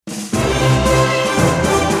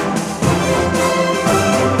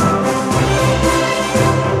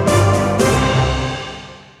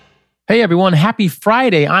Hey everyone, happy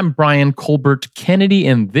Friday. I'm Brian Colbert Kennedy,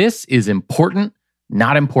 and this is Important,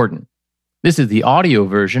 Not Important. This is the audio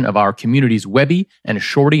version of our community's Webby and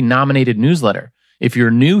Shorty nominated newsletter. If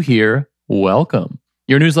you're new here, welcome.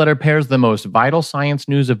 Your newsletter pairs the most vital science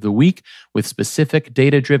news of the week with specific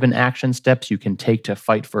data-driven action steps you can take to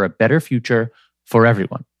fight for a better future for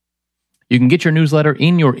everyone. You can get your newsletter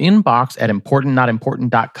in your inbox at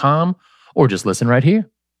importantnotimportant.com or just listen right here.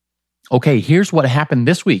 Okay, here's what happened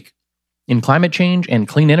this week. In climate change and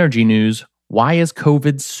clean energy news, why is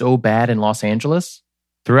COVID so bad in Los Angeles?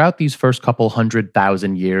 Throughout these first couple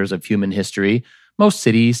 100,000 years of human history, most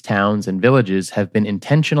cities, towns, and villages have been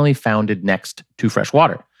intentionally founded next to fresh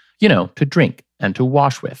water, to drink and to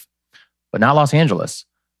wash with. But not Los Angeles,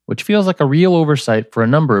 which feels like a real oversight for a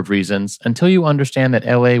number of reasons until you understand that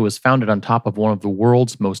LA was founded on top of one of the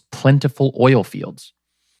world's most plentiful oil fields.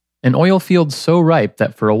 An oil field so ripe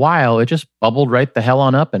that for a while it just bubbled right the hell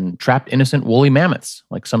on up and trapped innocent woolly mammoths,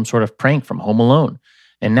 like some sort of prank from Home Alone.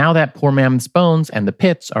 And now that poor mammoth's bones and the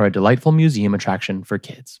pits are a delightful museum attraction for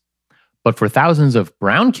kids. But for thousands of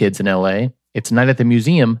brown kids in LA, it's night at the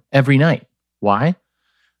museum every night. Why?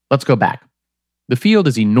 Let's go back. The field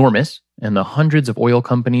is enormous, and the hundreds of oil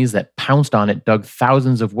companies that pounced on it dug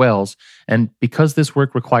thousands of wells, and because this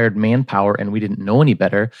work required manpower and we didn't know any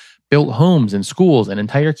better, built homes and schools and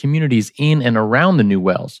entire communities in and around the new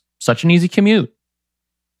wells. Such an easy commute.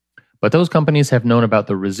 But those companies have known about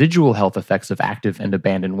the residual health effects of active and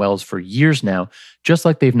abandoned wells for years now, just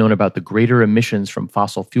like they've known about the greater emissions from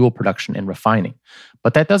fossil fuel production and refining.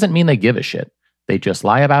 But that doesn't mean they give a shit. They just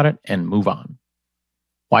lie about it and move on.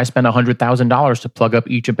 Why spend $100,000 to plug up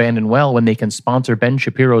each abandoned well when they can sponsor Ben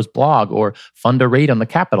Shapiro's blog or fund a raid on the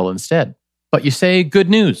Capitol instead? But you say, good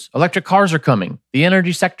news, electric cars are coming. The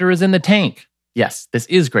energy sector is in the tank. Yes, this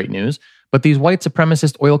is great news, but these white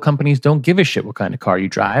supremacist oil companies don't give a shit what kind of car you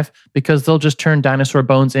drive because they'll just turn dinosaur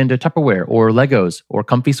bones into Tupperware or Legos or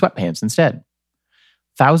comfy sweatpants instead.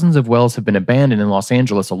 Thousands of wells have been abandoned in Los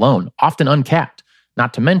Angeles alone, often uncapped,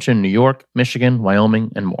 not to mention New York, Michigan,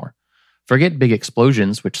 Wyoming, and more. Forget big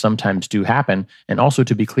explosions, which sometimes do happen, and also,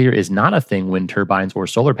 to be clear, is not a thing wind turbines or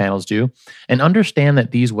solar panels do, and understand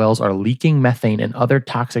that these wells are leaking methane and other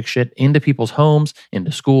toxic shit into people's homes,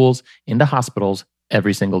 into schools, into hospitals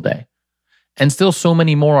every single day. And still so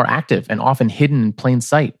many more are active and often hidden in plain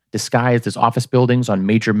sight, disguised as office buildings on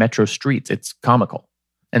major metro streets. It's comical.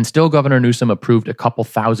 And still Governor Newsom approved a couple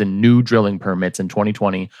thousand new drilling permits in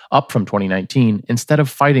 2020, up from 2019, instead of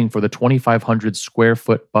fighting for the 2,500 square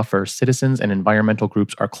foot buffer citizens and environmental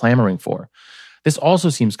groups are clamoring for. This also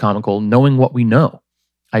seems comical knowing what we know.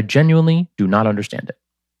 I genuinely do not understand it.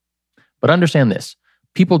 But understand this.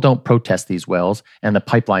 People don't protest these wells and the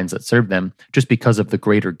pipelines that serve them just because of the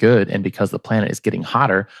greater good and because the planet is getting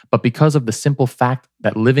hotter, but because of the simple fact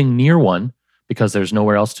that living near one, because there's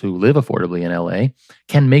nowhere else to live affordably in LA,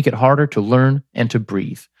 can make it harder to learn and to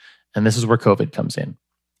breathe. And this is where COVID comes in.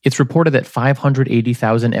 It's reported that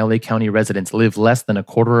 580,000 LA County residents live less than a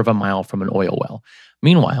quarter of a mile from an oil well.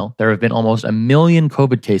 Meanwhile, there have been almost 1 million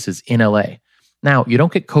COVID cases in LA. Now, you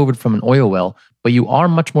don't get COVID from an oil well, but you are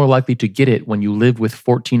much more likely to get it when you live with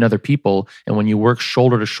 14 other people and when you work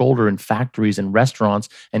shoulder to shoulder in factories and restaurants,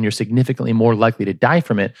 and you're significantly more likely to die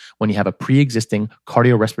from it when you have a pre-existing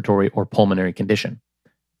cardiorespiratory or pulmonary condition.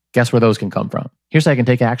 Guess where those can come from? Here's how you can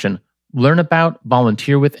take action. Learn about,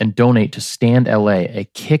 volunteer with, and donate to Stand LA, a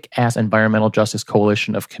kick-ass environmental justice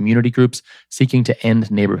coalition of community groups seeking to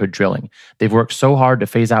end neighborhood drilling. They've worked so hard to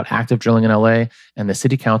phase out active drilling in LA, and the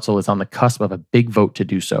city council is on the cusp of a big vote to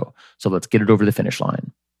do so. So let's get it over the finish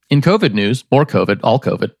line. In COVID news, more COVID, all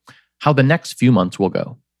COVID, how the next few months will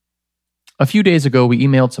go. A few days ago, we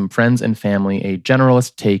emailed some friends and family a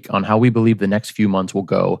generalist take on how we believe the next few months will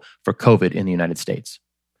go for COVID in the United States.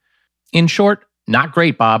 In short, not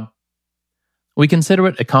great, Bob. We consider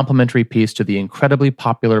it a complimentary piece to the incredibly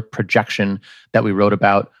popular projection that we wrote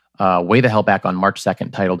about way the hell back on March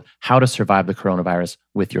 2nd titled, How to Survive the Coronavirus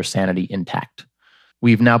with Your Sanity Intact.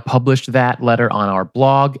 We've now published that letter on our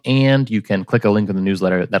blog, and you can click a link in the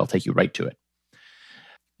newsletter that'll take you right to it.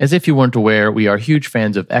 As if you weren't aware, we are huge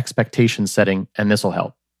fans of expectation setting, and this will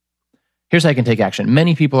help. Here's how you can take action.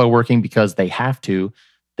 Many people are working because they have to,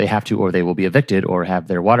 or they will be evicted or have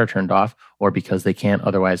their water turned off, or because they can't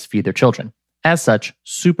otherwise feed their children. As such,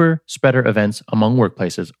 super spreader events among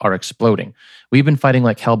workplaces are exploding. We've been fighting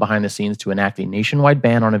like hell behind the scenes to enact a nationwide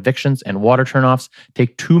ban on evictions and water turnoffs.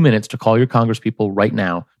 Take 2 minutes to call your congresspeople right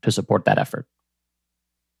now to support that effort.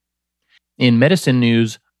 In medicine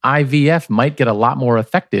news, IVF might get a lot more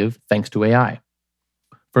effective thanks to AI.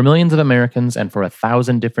 For millions of Americans and for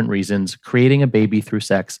 1,000 different reasons, creating a baby through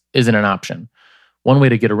sex isn't an option. One way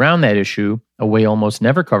to get around that issue, a way almost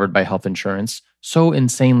never covered by health insurance, so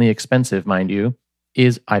insanely expensive, mind you,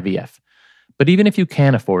 is IVF. But even if you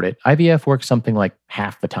can afford it, IVF works something like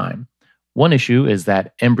half the time. One issue is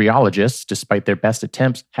that embryologists, despite their best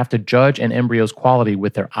attempts, have to judge an embryo's quality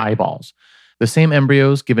with their eyeballs. The same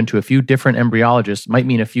embryos given to a few different embryologists might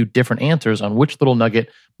mean a few different answers on which little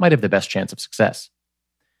nugget might have the best chance of success.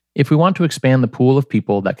 If we want to expand the pool of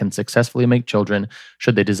people that can successfully make children,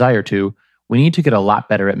 should they desire to, we need to get a lot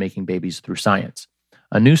better at making babies through science.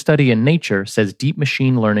 A new study in Nature says deep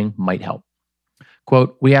machine learning might help.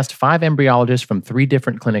 Quote, we asked 5 embryologists from 3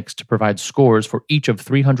 different clinics to provide scores for each of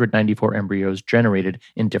 394 embryos generated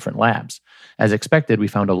in different labs. As expected, we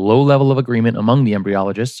found a low level of agreement among the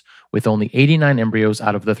embryologists, with only 89 embryos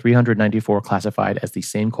out of the 394 classified as the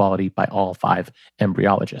same quality by all 5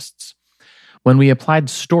 embryologists. When we applied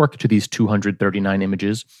Stork to these 239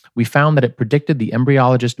 images, we found that it predicted the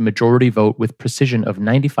embryologist majority vote with precision of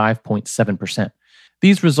 95.7%.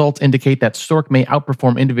 These results indicate that Stork may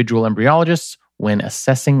outperform individual embryologists when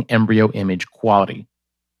assessing embryo image quality.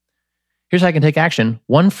 Here's how I can take action.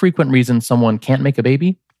 One frequent reason someone can't make a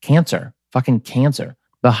baby? Cancer. Fucking cancer.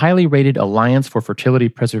 The highly rated Alliance for Fertility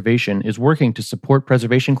Preservation is working to support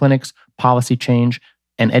preservation clinics, policy change,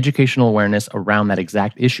 and educational awareness around that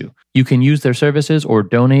exact issue. You can use their services or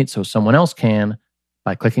donate so someone else can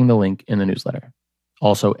by clicking the link in the newsletter.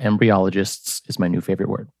 Also, embryologists is my new favorite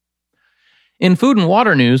word. In food and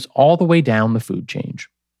water news, all the way down the food chain.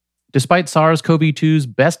 Despite SARS-CoV-2's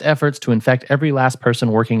best efforts to infect every last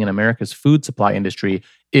person working in America's food supply industry,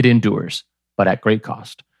 it endures, but at great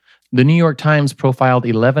cost. The New York Times profiled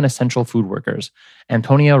 11 essential food workers.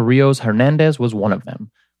 Antonia Rios Hernandez was one of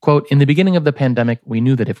them. Quote, in the beginning of the pandemic, we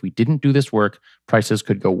knew that if we didn't do this work, prices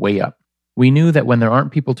could go way up. We knew that when there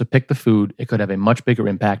aren't people to pick the food, it could have a much bigger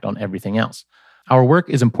impact on everything else. Our work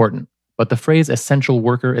is important, but the phrase essential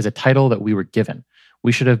worker is a title that we were given.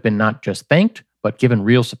 We should have been not just thanked, but given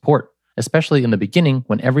real support, especially in the beginning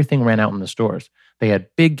when everything ran out in the stores. They had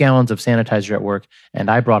big gallons of sanitizer at work, and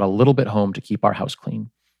I brought a little bit home to keep our house clean.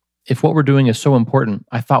 If what we're doing is so important,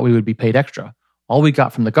 I thought we would be paid extra. All we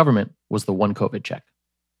got from the government was the one COVID check.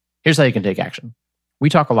 Here's how you can take action. We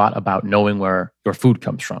talk a lot about knowing where your food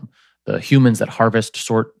comes from. The humans that harvest,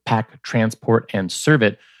 sort, pack, transport, and serve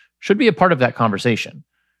it should be a part of that conversation,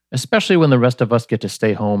 especially when the rest of us get to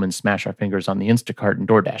stay home and smash our fingers on the Instacart and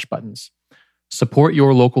DoorDash buttons. Support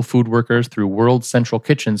your local food workers through World Central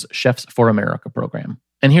Kitchen's Chefs for America program.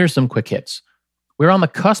 And here's some quick hits. We're on the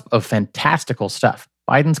cusp of fantastical stuff.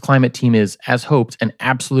 Biden's climate team is, as hoped, an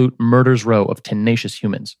absolute murder's row of tenacious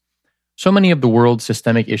humans. So many of the world's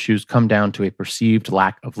systemic issues come down to a perceived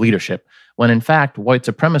lack of leadership, when in fact, white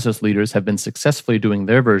supremacist leaders have been successfully doing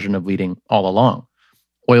their version of leading all along.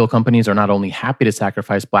 Oil companies are not only happy to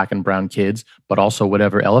sacrifice black and brown kids, but also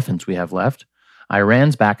whatever elephants we have left.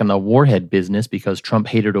 Iran's back in the warhead business because Trump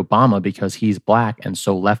hated Obama because he's black and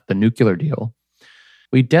so left the nuclear deal.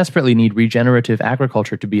 We desperately need regenerative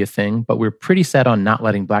agriculture to be a thing, but we're pretty set on not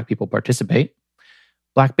letting black people participate.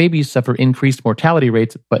 Black babies suffer increased mortality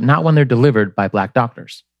rates, but not when they're delivered by black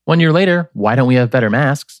doctors. 1 year later, why don't we have better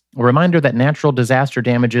masks? A reminder that natural disaster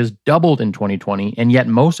damages doubled in 2020, and yet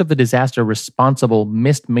most of the disaster responsible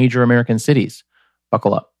missed major American cities.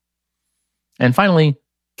 Buckle up. And finally,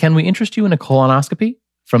 can we interest you in a colonoscopy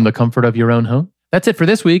from the comfort of your own home? That's it for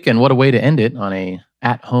this week, and what a way to end it on a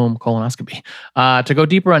at-home colonoscopy. To go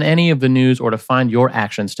deeper on any of the news or to find your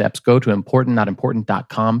action steps, go to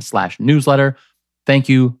importantnotimportant.com/newsletter. Thank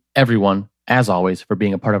you, everyone, as always, for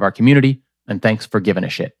being a part of our community, and thanks for giving a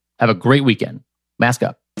shit. Have a great weekend. Mask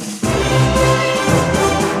up.